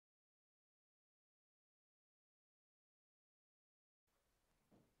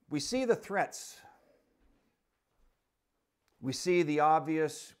We see the threats. We see the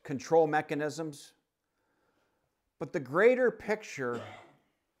obvious control mechanisms. But the greater picture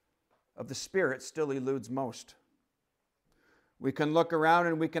of the Spirit still eludes most. We can look around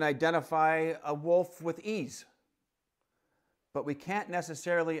and we can identify a wolf with ease. But we can't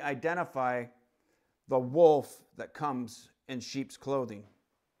necessarily identify the wolf that comes in sheep's clothing.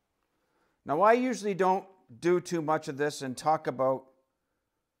 Now, I usually don't do too much of this and talk about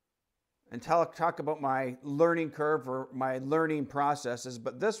my learning curve or my learning processes,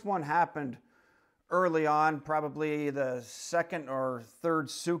 but this one happened early on, probably the second or third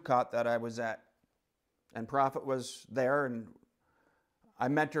Sukkot that I was at. And Prophet was there, and I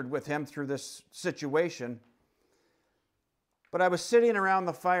mentored with him through this situation. But I was sitting around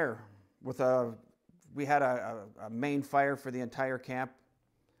the fire we had a main fire for the entire camp.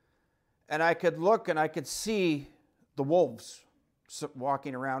 And I could look and I could see the wolves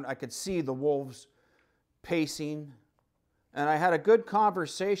walking around. I could see the wolves pacing. And I had a good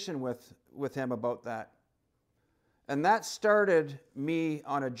conversation with him about that. And that started me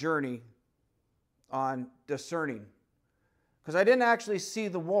on a journey on discerning. Because I didn't actually see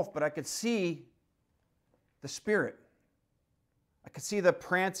the wolf, but I could see the Spirit. I could see the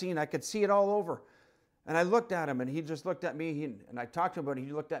prancing. I could see it all over. And I looked at him, and he just looked at me, and I talked to him about it.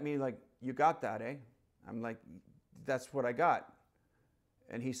 He looked at me like, "You got that, eh?" I'm like, "That's what I got."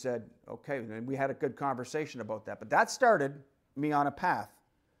 And he said, "Okay." And we had a good conversation about that. But that started me on a path.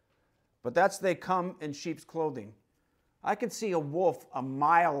 But they come in sheep's clothing. I could see a wolf a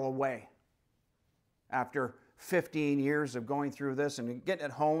mile away after 15 years of going through this and getting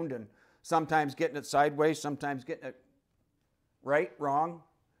it honed, and sometimes getting it sideways, sometimes getting it right, wrong.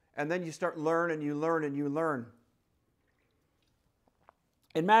 And then you start learn and you learn and you learn.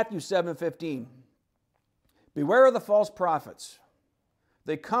 In Matthew 7:15, beware of the false prophets.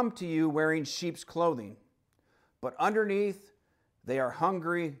 They come to you wearing sheep's clothing, but underneath they are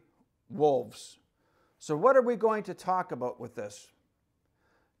hungry wolves. So what are we going to talk about with this?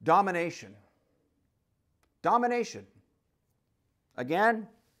 Domination. Domination. Again,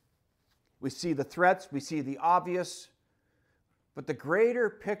 we see the threats, we see the obvious, but the greater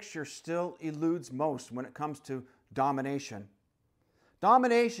picture still eludes most when it comes to domination.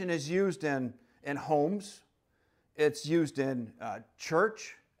 Domination is used in homes. It's used in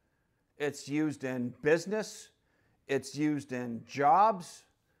church. It's used in business. It's used in jobs.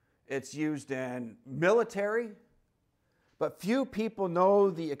 It's used in military. But few people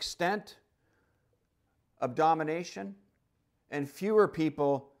know the extent of domination, and fewer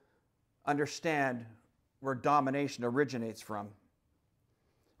people understand where domination originates from.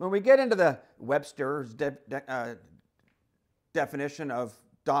 When we get into the Webster's definition of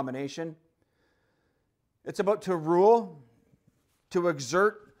domination, it's about to rule, to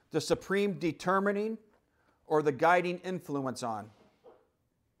exert the supreme determining or the guiding influence on.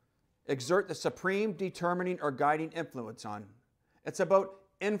 Exert the supreme determining or guiding influence on. It's about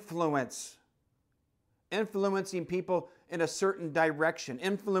influence. Influencing people in a certain direction.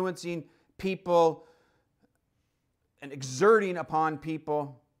 Influencing people and exerting upon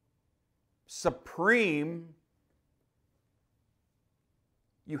people. Supreme.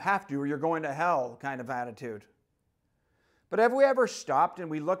 You have to or you're going to hell kind of attitude. But have we ever stopped and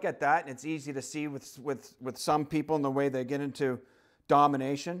we look at that, and it's easy to see with some people in the way they get into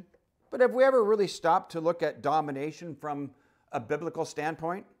domination. But have we ever really stopped to look at domination from a biblical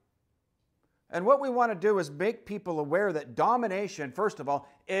standpoint? And what we want to do is make people aware that domination, first of all,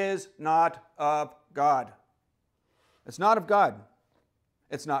 is not of God. It's not of God.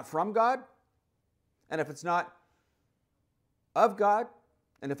 It's not from God. And if it's not of God,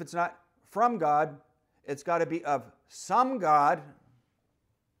 and if it's not from God, it's got to be of some God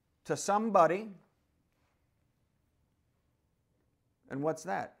to somebody. And what's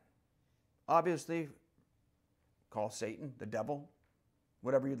that? Obviously, call Satan, the devil,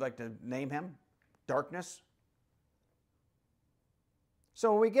 whatever you'd like to name him, darkness.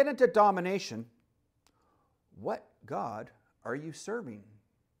 So when we get into domination, what God are you serving?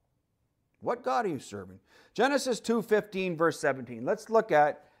 What God are you serving? Genesis 2:15, verse 17. Let's look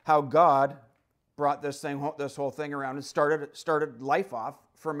at how God brought this whole thing around and started life off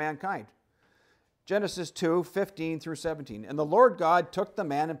for mankind. Genesis 2:15 through 17. And the Lord God took the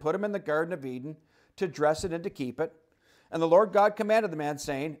man and put him in the Garden of Eden to dress it and to keep it. And the Lord God commanded the man,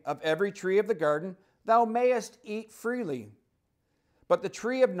 saying, of every tree of the garden thou mayest eat freely, but the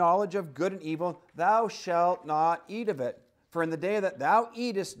tree of knowledge of good and evil thou shalt not eat of it. For in the day that thou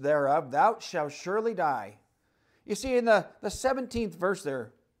eatest thereof, thou shalt surely die. You see, in the 17th verse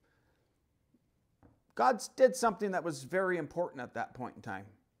there, God did something that was very important at that point in time.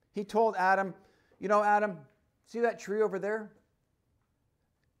 He told Adam, you know, Adam, see that tree over there?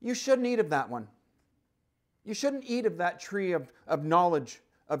 You shouldn't eat of that one. You shouldn't eat of that tree of knowledge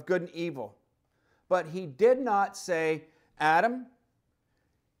of good and evil. But he did not say, Adam,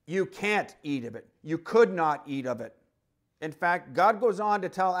 you can't eat of it. You could not eat of it. In fact, God goes on to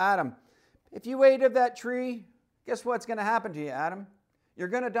tell Adam, if you ate of that tree, guess what's going to happen to you, Adam? You're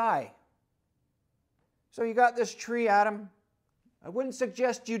going to die. So you got this tree, Adam. I wouldn't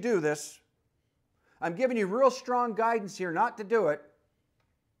suggest you do this. I'm giving you real strong guidance here not to do it.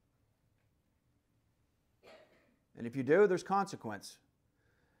 And if you do, there's consequence.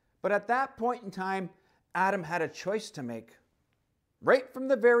 But at that point in time, Adam had a choice to make. Right from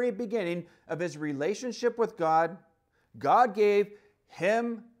the very beginning of his relationship with God, God gave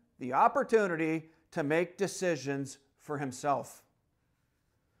him the opportunity to make decisions for himself.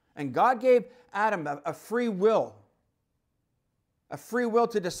 And God gave Adam a free will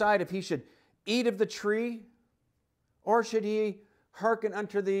to decide if he should eat of the tree or should he hearken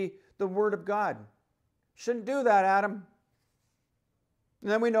unto the word of God. Shouldn't do that, Adam.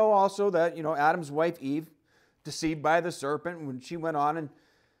 And then we know also that, Adam's wife Eve, deceived by the serpent, when she went on and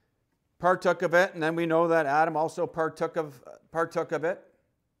partook of it, and then we know that Adam also partook of it.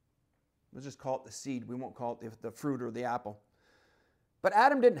 We'll just call it the seed. We won't call it the fruit or the apple. But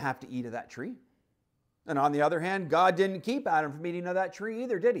Adam didn't have to eat of that tree. And on the other hand, God didn't keep Adam from eating of that tree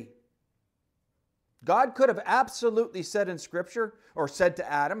either, did he? God could have absolutely said in Scripture, or said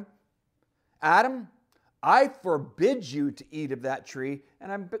to Adam, Adam, I forbid you to eat of that tree.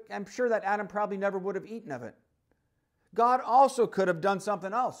 And I'm sure that Adam probably never would have eaten of it. God also could have done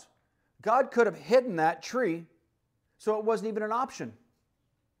something else. God could have hidden that tree so it wasn't even an option.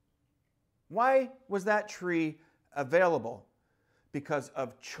 Why was that tree available? Because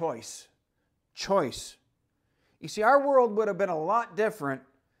of choice. Choice. You see, our world would have been a lot different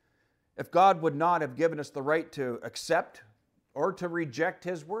if God would not have given us the right to accept or to reject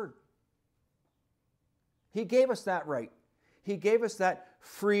His word. He gave us that right. He gave us that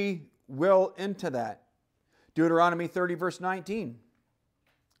free will into that. Deuteronomy 30 verse 19.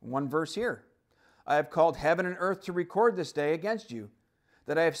 One verse here. I have called heaven and earth to record this day against you,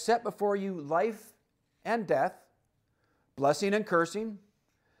 that I have set before you life and death, blessing and cursing.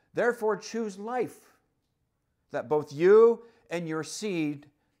 Therefore choose life, that both you and your seed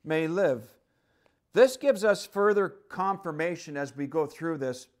may live. This gives us further confirmation as we go through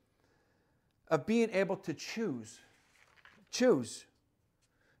this of being able to choose. Choose.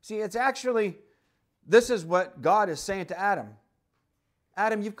 See, it's actually, this is what God is saying to Adam.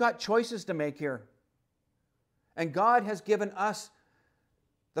 Adam, you've got choices to make here. And God has given us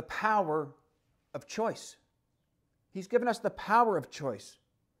the power of choice. He's given us the power of choice.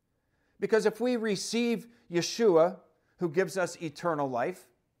 Because if we receive Yeshua, who gives us eternal life,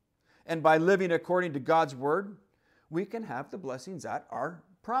 and by living according to God's word, we can have the blessings that are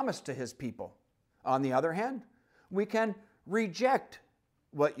promised to His people. On the other hand, we can reject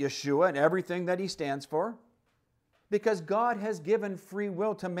what Yeshua and everything that He stands for, because God has given free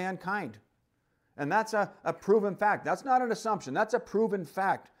will to mankind. And that's a proven fact. That's not an assumption. That's a proven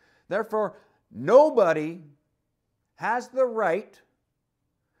fact. Therefore, nobody has the right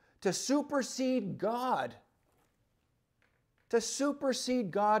to supersede God. To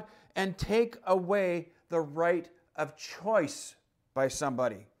supersede God and take away the right of choice by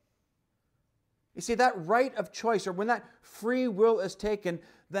somebody. You see, that right of choice, or when that free will is taken,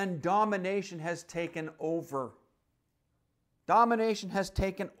 then domination has taken over. Domination has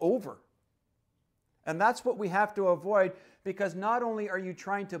taken over. And that's what we have to avoid, because not only are you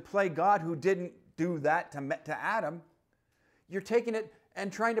trying to play God who didn't do that to Adam, you're taking it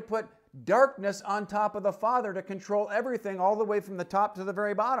and trying to put darkness on top of the Father to control everything all the way from the top to the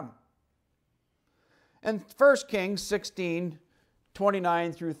very bottom. And 1 Kings 16,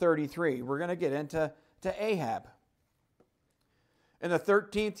 29 through 33, we're going to get into Ahab. In the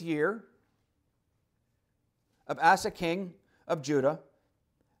 13th year of Asa king of Judah,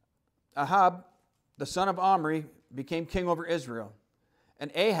 Ahab, the son of Omri, became king over Israel.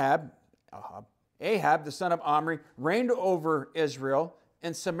 And Ahab, the son of Omri, reigned over Israel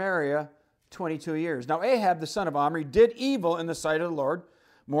in Samaria 22 years. Now Ahab, the son of Omri, did evil in the sight of the Lord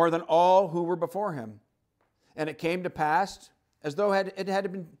more than all who were before him. And it came to pass, as though it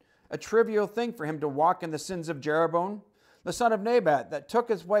had been a trivial thing for him to walk in the sins of Jeroboam, the son of Nebat, that took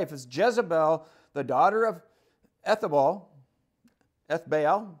his wife as Jezebel, the daughter of Ethbaal,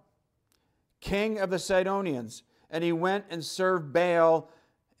 king of the Sidonians. And he went and served Baal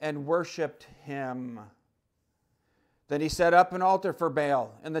and worshipped him. Then he set up an altar for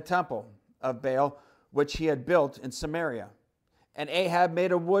Baal in the temple of Baal, which he had built in Samaria. And Ahab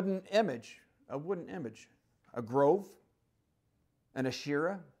made a wooden image, a grove, and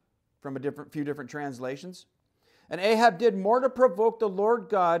Asherah from a few different translations. And Ahab did more to provoke the Lord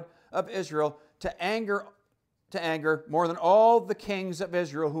God of Israel to anger more than all the kings of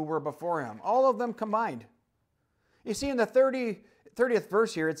Israel who were before him. All of them combined. You see, in the 30th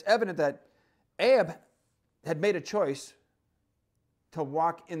verse here, it's evident that Ahab had made a choice to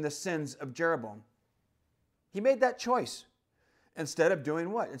walk in the sins of Jeroboam. He made that choice instead of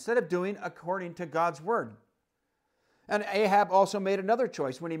doing what? Instead of doing according to God's word. And Ahab also made another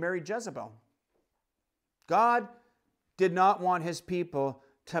choice when he married Jezebel. God did not want his people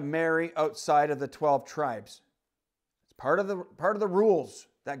to marry outside of the 12 tribes. It's part of the rules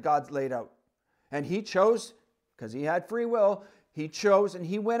that God laid out. And he chose, because he had free will, he chose and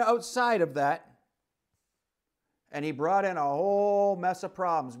he went outside of that. And he brought in a whole mess of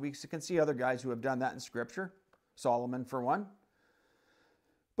problems. We can see other guys who have done that in Scripture. Solomon, for one.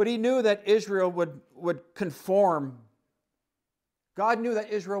 But he knew that Israel would conform. God knew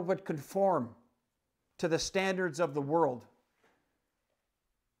that Israel would conform to the standards of the world.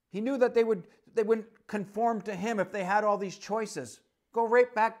 He knew that they wouldn't conform to him if they had all these choices. Go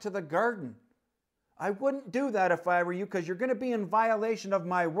right back to the garden. I wouldn't do that if I were you, because you're going to be in violation of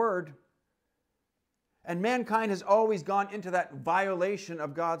my word. And mankind has always gone into that violation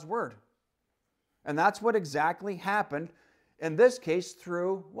of God's word. And that's what exactly happened in this case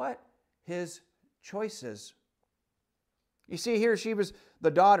through what? His choices. You see here, she was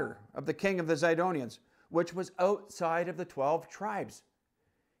the daughter of the king of the Zidonians, which was outside of the 12 tribes.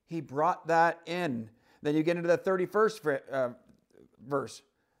 He brought that in. Then you get into the 31st verse.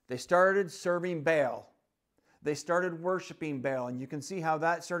 They started serving Baal. They started worshiping Baal. And you can see how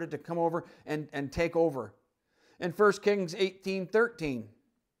that started to come over and take over. In 1 Kings 18:13.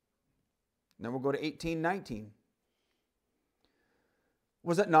 Then we'll go to 18:19.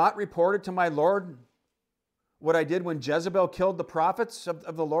 Was it not reported to my Lord what I did when Jezebel killed the prophets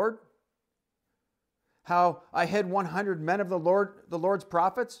of the Lord? How I hid 100 men of the Lord's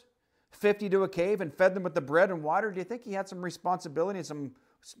prophets, 50 to a cave, and fed them with the bread and water? Do you think he had some responsibility and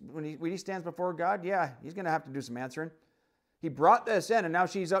when he stands before God? Yeah, he's going to have to do some answering. He brought this in, and now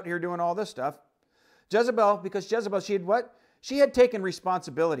she's out here doing all this stuff. Because Jezebel, she had what? She had taken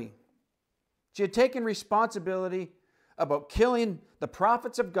responsibility. She had taken responsibility about killing the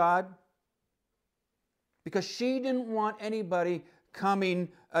prophets of God because she didn't want anybody coming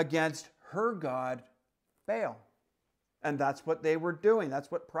against her God, Baal. And that's what they were doing.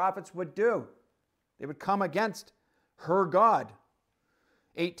 That's what prophets would do. They would come against her God.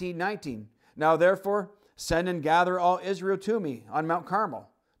 18:19. Now therefore, send and gather all Israel to me on Mount Carmel,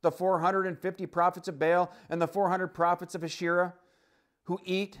 the 450 prophets of Baal and the 400 prophets of Asherah who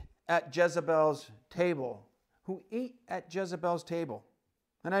eat at Jezebel's table. Who eat at Jezebel's table.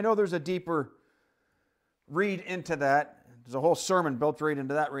 And I know there's a deeper read into that. There's a whole sermon built right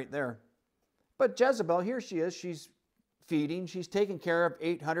into that right there. But Jezebel, here she is. She's feeding. She's taking care of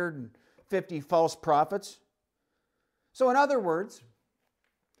 850 false prophets. So in other words,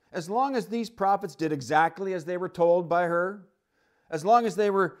 as long as these prophets did exactly as they were told by her, as long as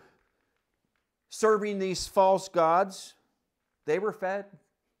they were serving these false gods, they were fed.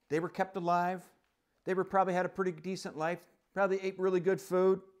 They were kept alive. They probably had a pretty decent life. Probably ate really good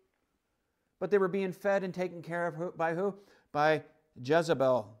food. But they were being fed and taken care of by who? By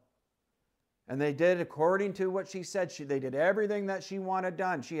Jezebel. And they did according to what she said. They did everything that she wanted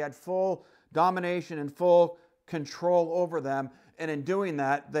done. She had full domination and full control over them. And in doing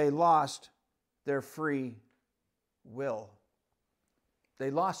that, they lost their free will.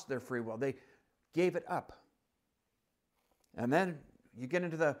 They lost their free will. They gave it up. And then you get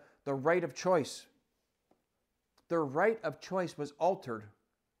into the right of choice. Their right of choice was altered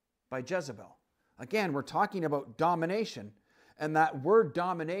by Jezebel. Again, we're talking about domination. And that word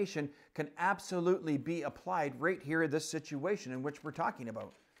domination can absolutely be applied right here in this situation in which we're talking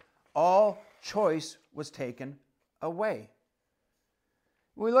about. All choice was taken away.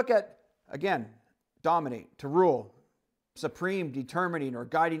 When we look at, again, dominate, to rule, supreme determining or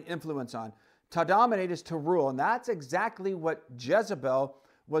guiding influence on. To dominate is to rule, and that's exactly what Jezebel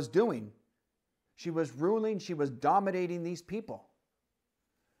was doing. She was ruling, she was dominating these people.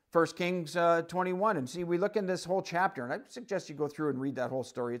 1 Kings 21, and see, we look in this whole chapter, and I suggest you go through and read that whole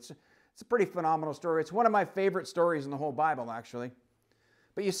story. It's a pretty phenomenal story. It's one of my favorite stories in the whole Bible, actually.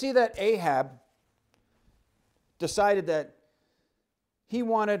 But you see that Ahab decided that he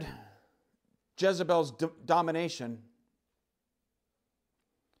wanted Jezebel's domination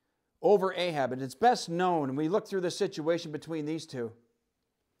over Ahab. And it's best known, and we look through the situation between these two.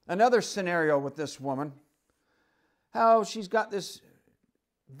 Another scenario with this woman, how she's got this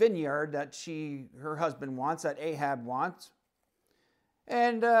vineyard that her husband wants, that Ahab wants.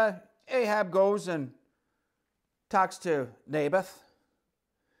 And Ahab goes and talks to Naboth.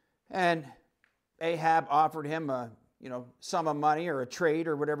 And Ahab offered him a sum of money or a trade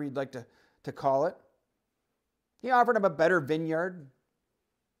or whatever you'd like to call it. He offered him a better vineyard.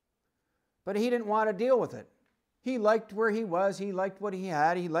 But he didn't want to deal with it. He liked where he was. He liked what he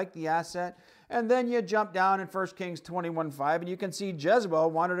had. He liked the asset. And then you jump down in 1 Kings 21:5 and you can see Jezebel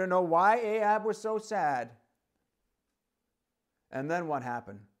wanted to know why Ahab was so sad. And then what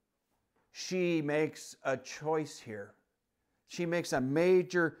happened? She makes a choice here. She makes a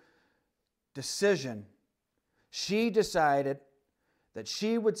major decision. She decided that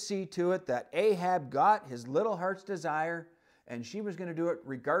she would see to it that Ahab got his little heart's desire, and she was going to do it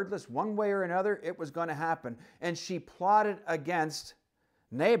regardless, one way or another, it was going to happen. And she plotted against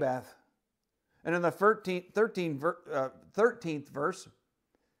Naboth. And in the 13th verse,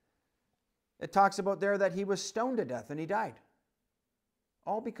 it talks about there that he was stoned to death and he died.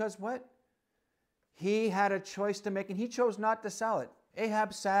 All because what? He had a choice to make and he chose not to sell it.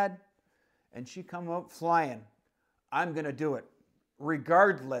 Ahab's sad and she come out flying. I'm going to do it.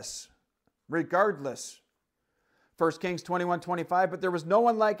 Regardless. 1 Kings 21:25, but there was no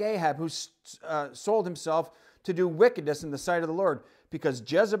one like Ahab who sold himself to do wickedness in the sight of the Lord, because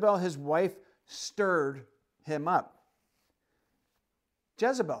Jezebel, his wife, stirred him up.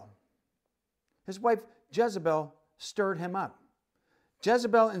 Jezebel. His wife Jezebel stirred him up.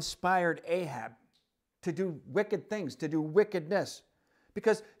 Jezebel inspired Ahab to do wicked things, to do wickedness,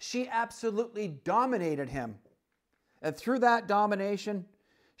 because she absolutely dominated him. And through that domination,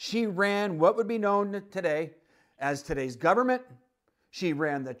 she ran what would be known today as today's government. She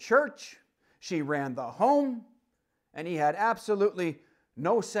ran the church. She ran the home. And he had absolutely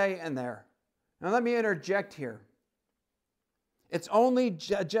no say in there. Now let me interject here. It's only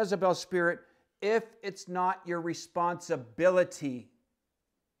Jezebel's spirit if it's not your responsibility.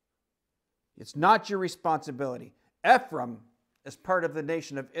 It's not your responsibility. Ephraim is part of the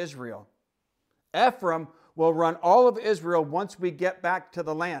nation of Israel. Ephraim will run all of Israel once we get back to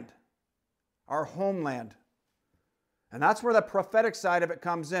the land, our homeland. And that's where the prophetic side of it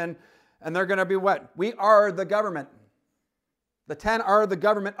comes in. And they're going to be what? We are the government. The 10 are the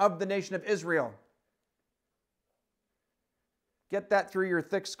government of the nation of Israel. Get that through your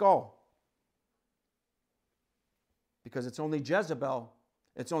thick skull. Because it's only Jezebel,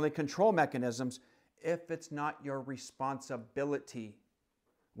 it's only control mechanisms if it's not your responsibility.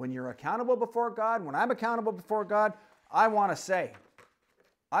 When you're accountable before God, when I'm accountable before God, I want to say.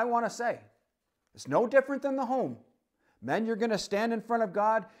 It's no different than the home. Men, you're going to stand in front of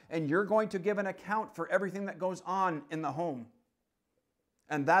God and you're going to give an account for everything that goes on in the home.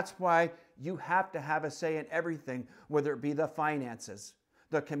 And that's why you have to have a say in everything, whether it be the finances,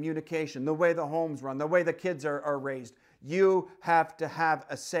 the communication, the way the homes run, the way the kids are raised. You have to have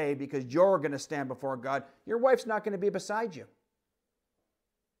a say because you're going to stand before God. Your wife's not going to be beside you.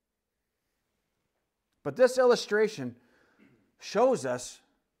 But this illustration shows us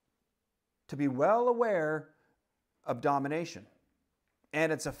to be well aware of domination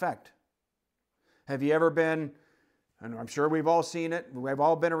and its effect. Have you ever been, and I'm sure we've all seen it, we've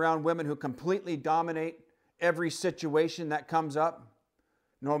all been around women who completely dominate every situation that comes up?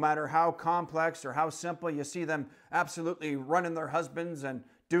 No matter how complex or how simple, you see them absolutely running their husbands and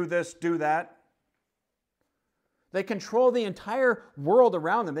do this, do that. They control the entire world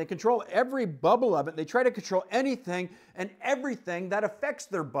around them. They control every bubble of it. They try to control anything and everything that affects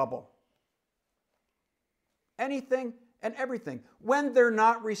their bubble. Anything and everything when they're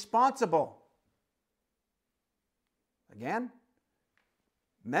not responsible. Again,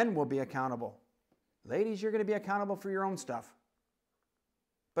 men will be accountable. Ladies, you're going to be accountable for your own stuff.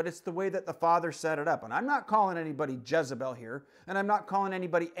 But it's the way that the Father set it up. And I'm not calling anybody Jezebel here, and I'm not calling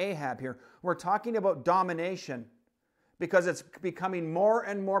anybody Ahab here. We're talking about domination because it's becoming more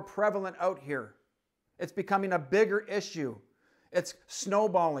and more prevalent out here. It's becoming a bigger issue. It's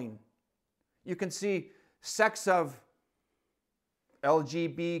snowballing. You can see sects of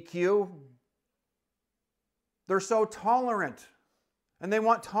LGBTQ. They're so tolerant, and they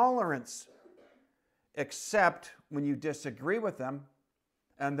want tolerance, except when you disagree with them.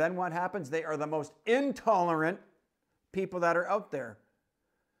 And then what happens? They are the most intolerant people that are out there.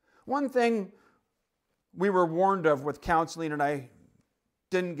 One thing we were warned of with counseling, and I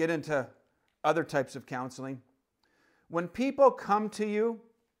didn't get into other types of counseling. When people come to you,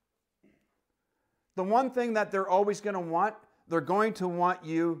 the one thing that they're always going to want, they're going to want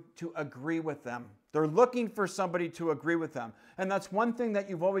you to agree with them. They're looking for somebody to agree with them. And that's one thing that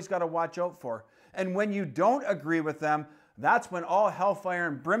you've always got to watch out for. And when you don't agree with them, that's when all hellfire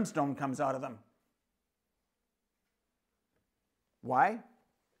and brimstone comes out of them. Why?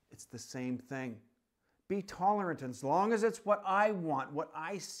 It's the same thing. Be tolerant as long as it's what I want, what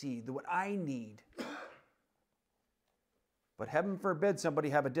I see, what I need. But heaven forbid somebody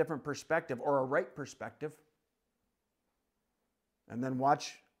have a different perspective or a right perspective. And then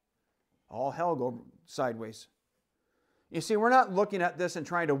watch all hell go sideways. You see, we're not looking at this and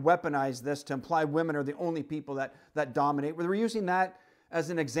trying to weaponize this to imply women are the only people that dominate. We're using that as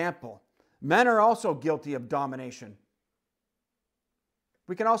an example. Men are also guilty of domination.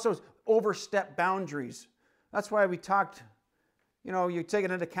 We can also overstep boundaries. That's why we talked, you take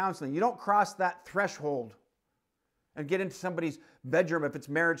it into counseling. You don't cross that threshold and get into somebody's bedroom if it's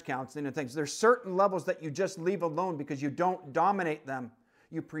marriage counseling and things. There's certain levels that you just leave alone because you don't dominate them.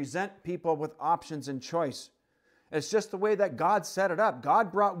 You present people with options and choice. It's just the way that God set it up.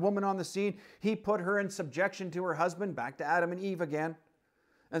 God brought woman on the scene. He put her in subjection to her husband, back to Adam and Eve again.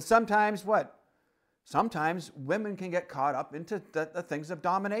 And sometimes what? Sometimes women can get caught up into the things of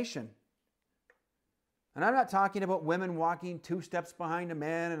domination. And I'm not talking about women walking 2 steps behind a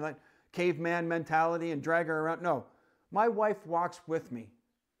man and like caveman mentality and drag her around. No, my wife walks with me.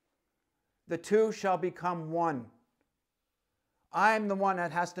 The two shall become one. I'm the one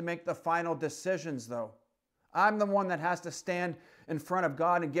that has to make the final decisions, though. I'm the one that has to stand in front of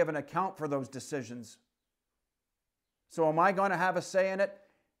God and give an account for those decisions. So am I going to have a say in it?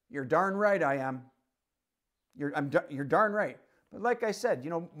 You're darn right I am. You're darn right. But like I said,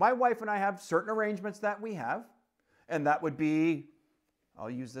 my wife and I have certain arrangements that we have. And that would be, I'll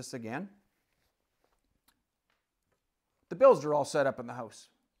use this again. The bills are all set up in the house.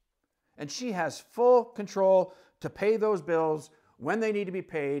 And she has full control to pay those bills when they need to be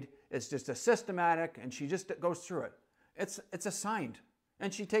paid. It's just a systematic, and she just goes through it. It's assigned.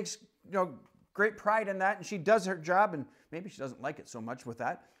 And she takes great pride in that, and she does her job, and maybe she doesn't like it so much with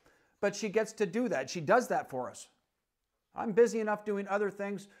that. But she gets to do that. She does that for us. I'm busy enough doing other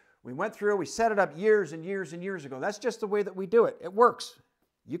things. We set it up years and years and years ago. That's just the way that we do it. It works.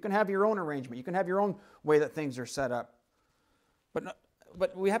 You can have your own arrangement. You can have your own way that things are set up.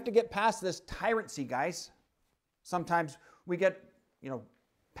 But we have to get past this tyrancy, guys. Sometimes we get,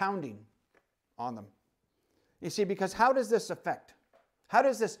 pounding on them. You see, because how does this affect? How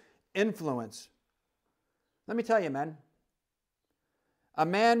does this influence? Let me tell you, men. A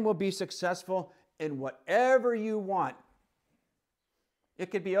man will be successful in whatever you want.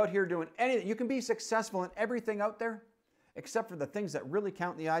 It could be out here doing anything. You can be successful in everything out there except for the things that really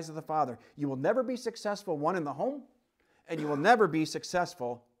count in the eyes of the Father. You will never be successful, one, in the home, and you will never be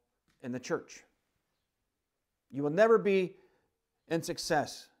successful in the church. You will never be in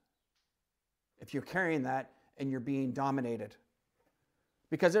success if you're carrying that and you're being dominated.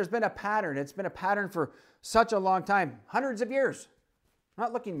 Because there's been a pattern. It's been a pattern for such a long time, hundreds of years.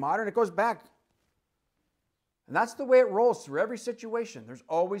 Not looking modern, it goes back. And that's the way it rolls through every situation. There's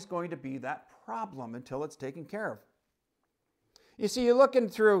always going to be that problem until it's taken care of. You see, you're looking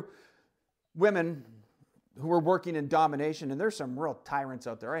through women who are working in domination, and there's some real tyrants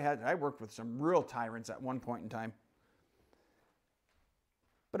out there. I worked with some real tyrants at one point in time.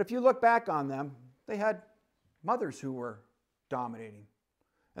 But if you look back on them, they had mothers who were dominating.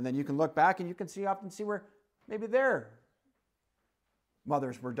 And then you can look back and you can often see where maybe their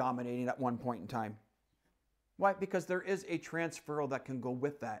mothers were dominating at one point in time. Why? Because there is a transferal that can go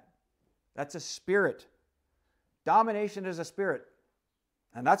with that. That's a spirit. Domination is a spirit.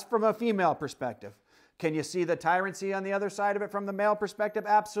 And that's from a female perspective. Can you see the tyrancy on the other side of it from the male perspective?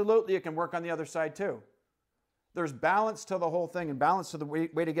 Absolutely, it can work on the other side too. There's balance to the whole thing and balance to the way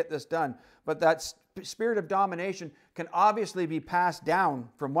to get this done. But that spirit of domination can obviously be passed down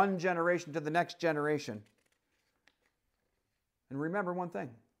from one generation to the next generation. And remember one thing.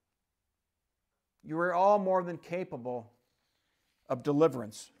 You are all more than capable of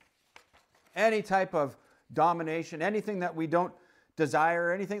deliverance. Any type of domination, anything that we don't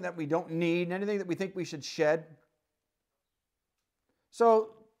desire, anything that we don't need, anything that we think we should shed. So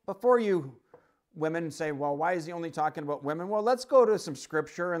before you women say, well, why is he only talking about women? Well, let's go to some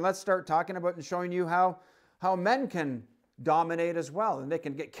scripture and let's start talking about and showing you how men can dominate as well, and they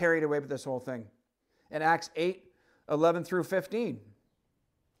can get carried away with this whole thing. In Acts 8:11 through 15.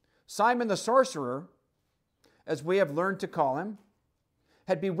 Simon the sorcerer, as we have learned to call him,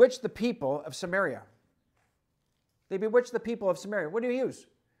 had bewitched the people of Samaria. They bewitched the people of Samaria. What did he use?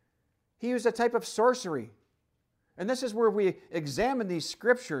 He used a type of sorcery. And this is where we examine these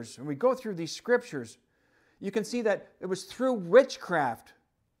scriptures, and we go through these scriptures. You can see that it was through witchcraft.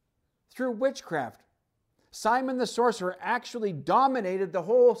 Through witchcraft. Simon the sorcerer actually dominated the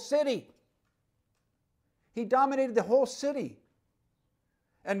whole city. He dominated the whole city.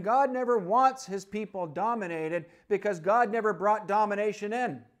 And God never wants his people dominated because God never brought domination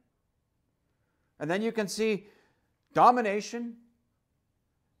in. And then you can see domination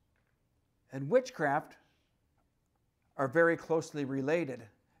and witchcraft are very closely related.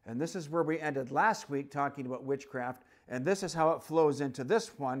 And this is where we ended last week talking about witchcraft. And this is how it flows into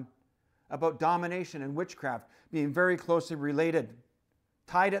this one about domination and witchcraft being very closely related,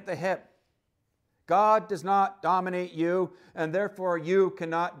 tied at the hip. God does not dominate you, and therefore you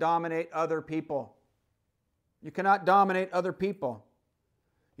cannot dominate other people. You cannot dominate other people.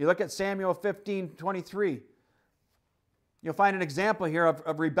 You look at Samuel 15:23. You'll find an example here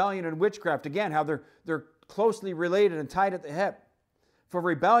of rebellion and witchcraft. Again, how they're closely related and tied at the hip. For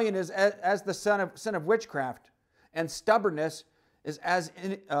rebellion is as the sin of witchcraft, and stubbornness is as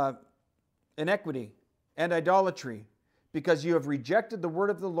iniquity and idolatry. Because you have rejected the word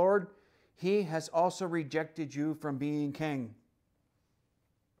of the Lord, he has also rejected you from being king.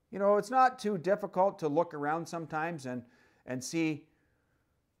 You know, it's not too difficult to look around sometimes and see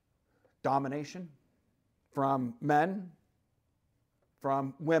domination from men,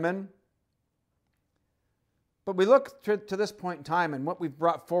 from women. But we look to this point in time and what we've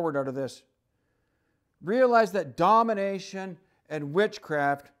brought forward out of this. Realize that domination and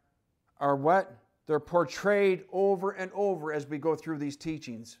witchcraft are what? They're portrayed over and over as we go through these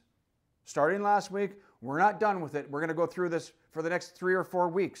teachings. Starting last week, we're not done with it. We're going to go through this for the next 3 or 4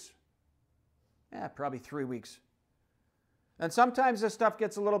 weeks. Probably 3 weeks. And sometimes this stuff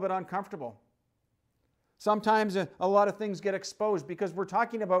gets a little bit uncomfortable. Sometimes a lot of things get exposed because we're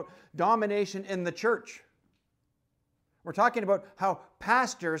talking about domination in the church. We're talking about how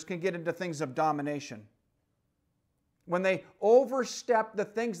pastors can get into things of domination. When they overstep the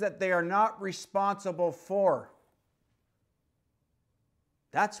things that they are not responsible for.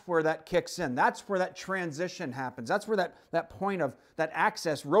 That's where that kicks in. That's where that transition happens. That's where that point of that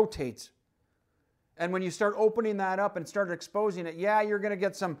access rotates. And when you start opening that up and start exposing it, you're going to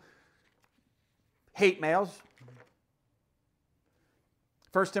get some hate mails.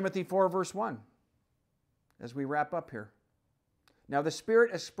 1 Timothy 4 verse 1. As we wrap up here. Now the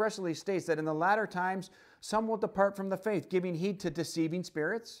Spirit expressly states that in the latter times some will depart from the faith, giving heed to deceiving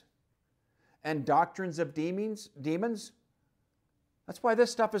spirits and doctrines of demons. That's why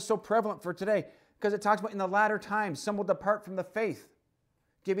this stuff is so prevalent for today, because it talks about in the latter times some will depart from the faith,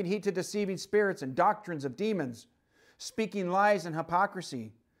 giving heed to deceiving spirits and doctrines of demons, speaking lies and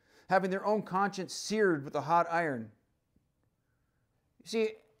hypocrisy, having their own conscience seared with a hot iron. You see,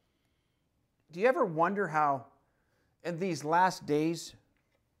 do you ever wonder how in these last days,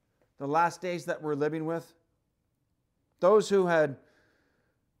 the last days that we're living with, those who had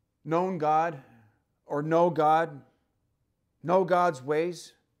known God or know God's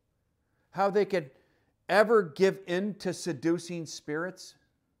ways, how they could ever give in to seducing spirits,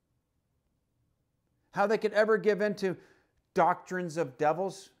 how they could ever give in to doctrines of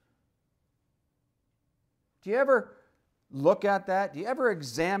devils? Do you ever look at that? Do you ever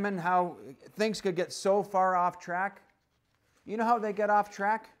examine how things could get so far off track? You know how they get off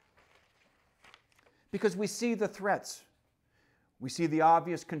track? Because we see the threats. We see the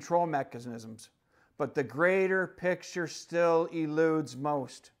obvious control mechanisms. But the greater picture still eludes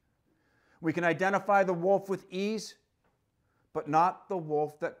most. We can identify the wolf with ease, but not the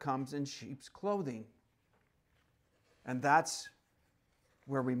wolf that comes in sheep's clothing. And that's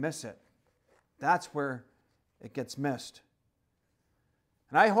where we miss it. That's where it gets missed.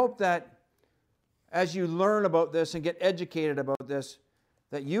 And I hope that as you learn about this and get educated about this,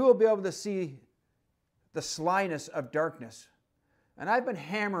 that you will be able to see the slyness of darkness. And I've been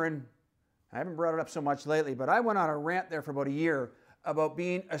hammering, I haven't brought it up so much lately, but I went on a rant there for about a year about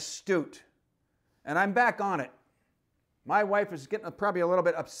being astute. And I'm back on it. My wife is getting probably a little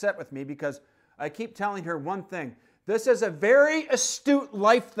bit upset with me because I keep telling her one thing. This is a very astute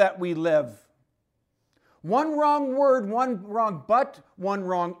life that we live. One wrong word, one wrong but, one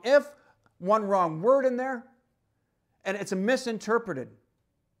wrong if, one wrong word in there, and it's misinterpreted.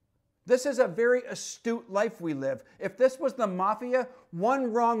 This is a very astute life we live. If this was the mafia,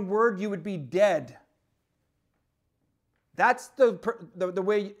 one wrong word, you would be dead. That's the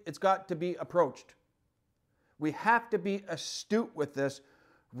way it's got to be approached. We have to be astute with this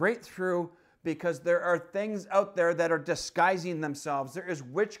right through, because there are things out there that are disguising themselves. There is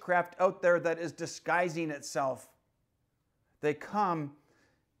witchcraft out there that is disguising itself. They come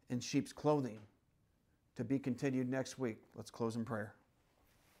in sheep's clothing. To be continued next week. Let's close in prayer.